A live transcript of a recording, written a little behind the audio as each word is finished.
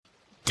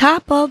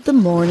Top of the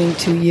morning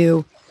to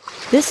you.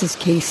 This is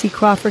Casey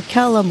Crawford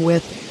Kellum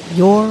with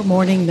Your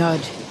Morning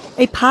Nudge,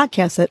 a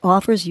podcast that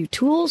offers you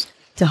tools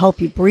to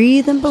help you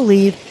breathe and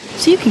believe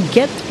so you can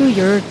get through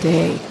your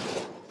day.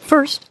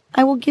 First,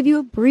 I will give you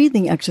a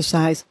breathing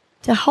exercise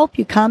to help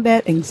you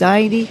combat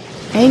anxiety,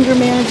 anger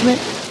management,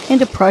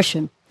 and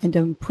depression, and to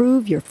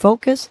improve your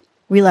focus,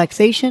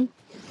 relaxation,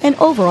 and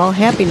overall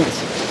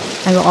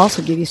happiness. I will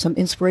also give you some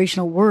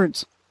inspirational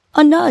words,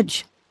 a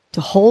nudge, to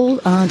hold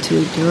on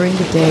to during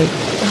the day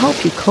to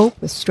help you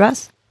cope with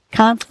stress,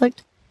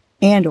 conflict,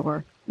 and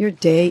or your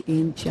day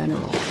in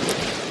general.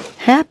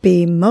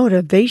 Happy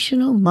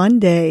Motivational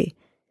Monday.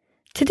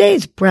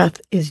 Today's breath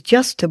is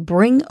just to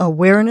bring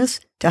awareness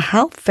to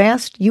how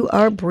fast you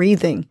are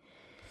breathing.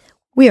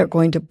 We are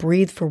going to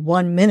breathe for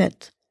 1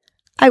 minute.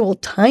 I will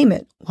time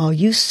it while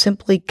you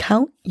simply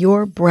count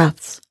your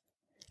breaths.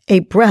 A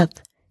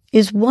breath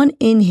is 1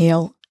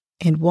 inhale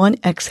and 1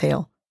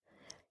 exhale.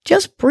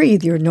 Just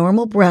breathe your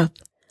normal breath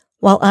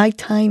while I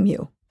time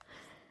you.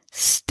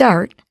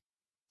 Start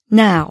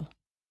now.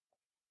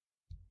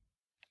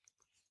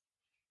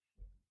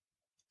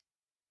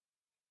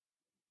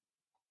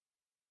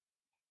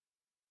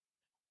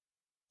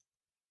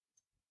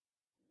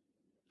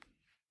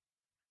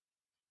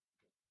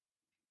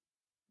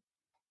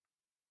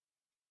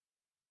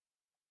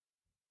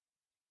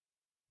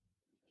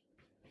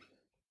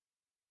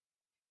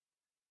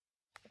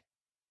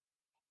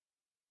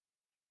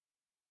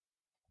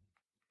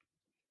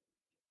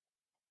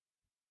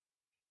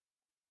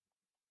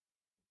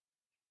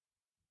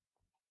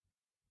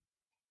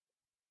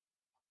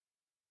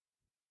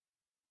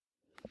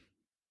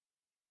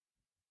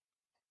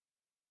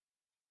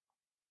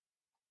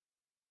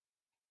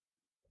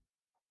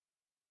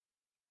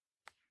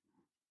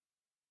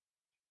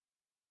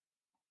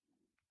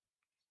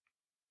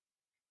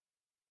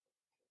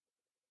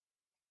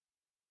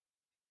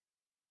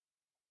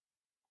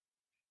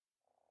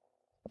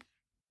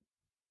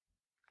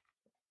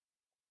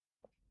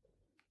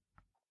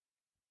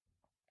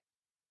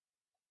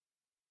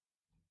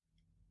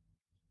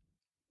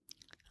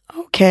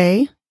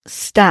 Okay,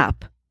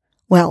 stop.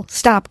 Well,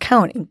 stop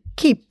counting.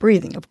 Keep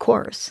breathing, of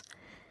course.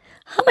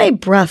 How many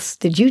breaths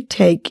did you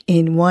take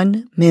in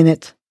 1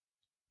 minute?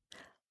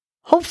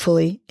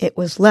 Hopefully, it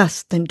was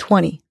less than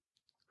 20.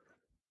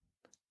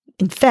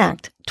 In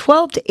fact,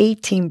 12 to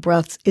 18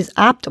 breaths is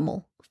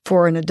optimal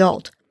for an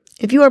adult.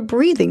 If you are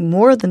breathing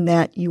more than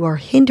that, you are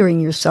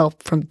hindering yourself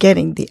from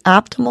getting the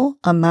optimal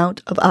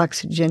amount of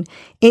oxygen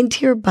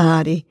into your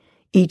body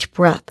each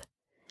breath.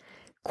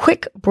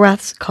 Quick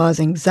breaths cause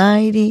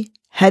anxiety,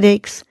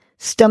 headaches,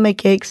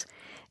 stomach aches,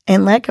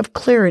 and lack of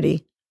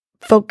clarity,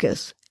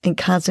 focus, and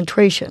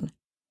concentration.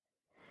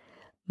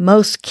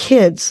 Most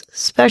kids,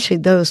 especially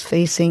those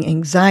facing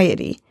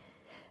anxiety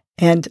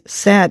and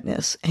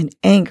sadness and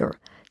anger,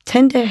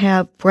 tend to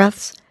have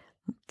breaths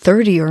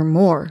 30 or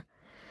more.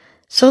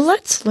 So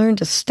let's learn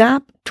to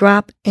stop,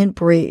 drop, and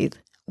breathe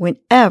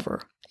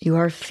whenever you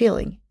are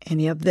feeling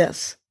any of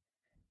this.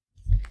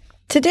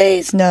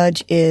 Today's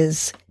nudge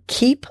is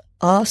keep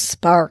a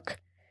spark.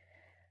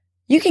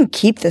 You can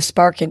keep the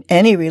spark in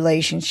any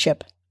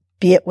relationship,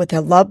 be it with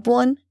a loved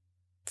one,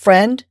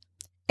 friend,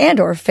 and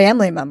or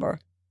family member.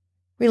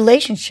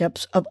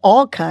 Relationships of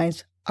all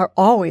kinds are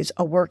always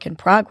a work in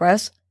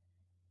progress.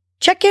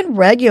 Check in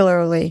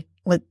regularly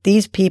with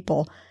these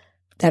people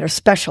that are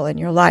special in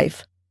your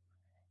life.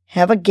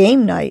 Have a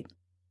game night.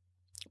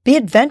 Be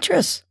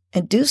adventurous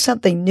and do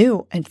something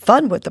new and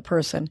fun with the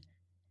person.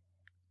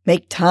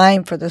 Make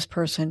time for this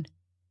person.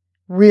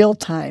 Real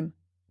time.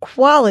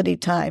 Quality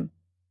time.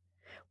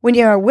 When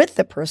you are with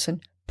the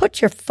person, put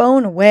your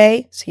phone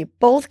away so you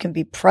both can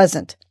be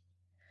present.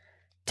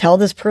 Tell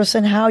this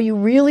person how you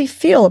really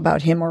feel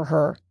about him or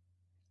her.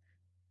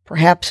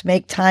 Perhaps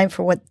make time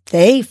for what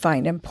they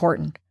find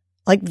important,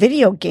 like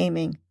video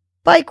gaming,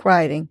 bike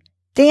riding,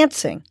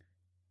 dancing.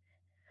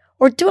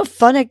 Or do a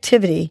fun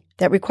activity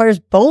that requires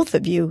both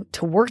of you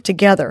to work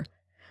together,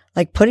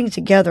 like putting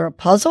together a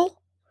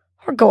puzzle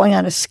or going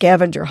on a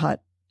scavenger hunt.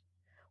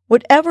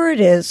 Whatever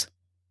it is,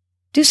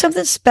 do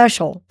something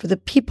special for the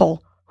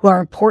people who are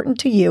important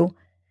to you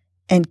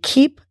and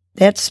keep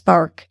that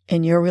spark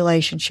in your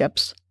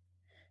relationships.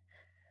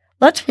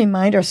 Let's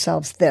remind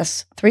ourselves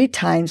this 3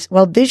 times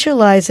while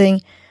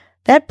visualizing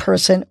that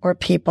person or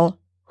people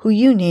who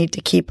you need to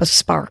keep a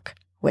spark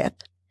with.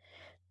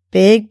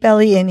 Big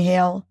belly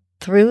inhale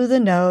through the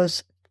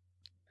nose.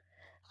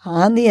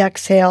 On the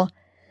exhale,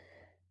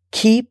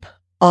 keep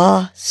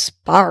a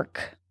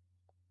spark.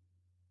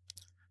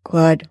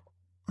 Good.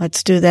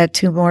 Let's do that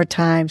 2 more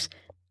times.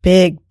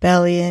 Big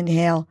belly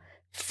inhale,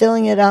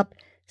 filling it up,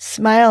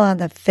 smile on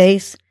the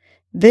face,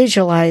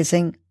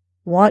 visualizing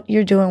what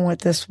you're doing with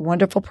this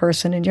wonderful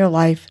person in your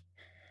life.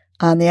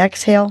 On the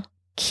exhale,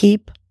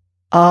 keep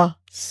a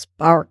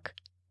spark.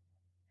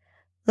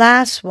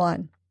 Last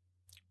one.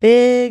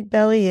 Big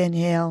belly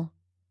inhale.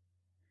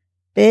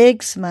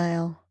 Big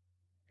smile.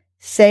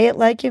 Say it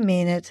like you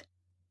mean it.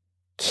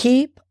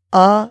 Keep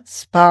a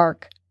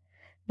spark.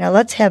 Now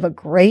let's have a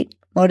great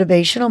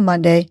Motivational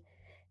Monday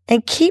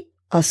and keep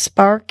a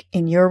spark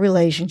in your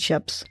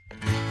relationships.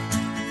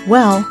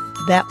 Well,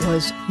 that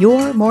was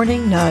your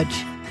morning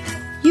nudge.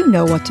 You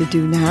know what to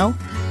do now.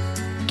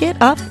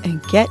 Get up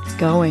and get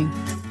going.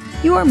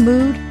 Your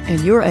mood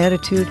and your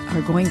attitude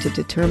are going to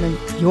determine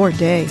your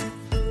day.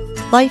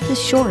 Life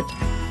is short.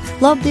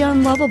 Love the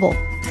unlovable.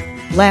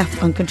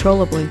 Laugh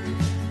uncontrollably.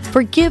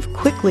 Forgive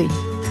quickly.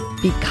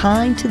 Be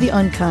kind to the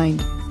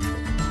unkind.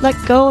 Let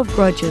go of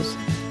grudges.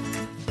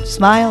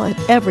 Smile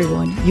at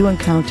everyone you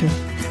encounter.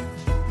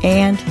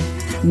 And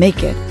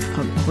make it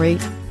a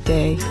great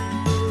day.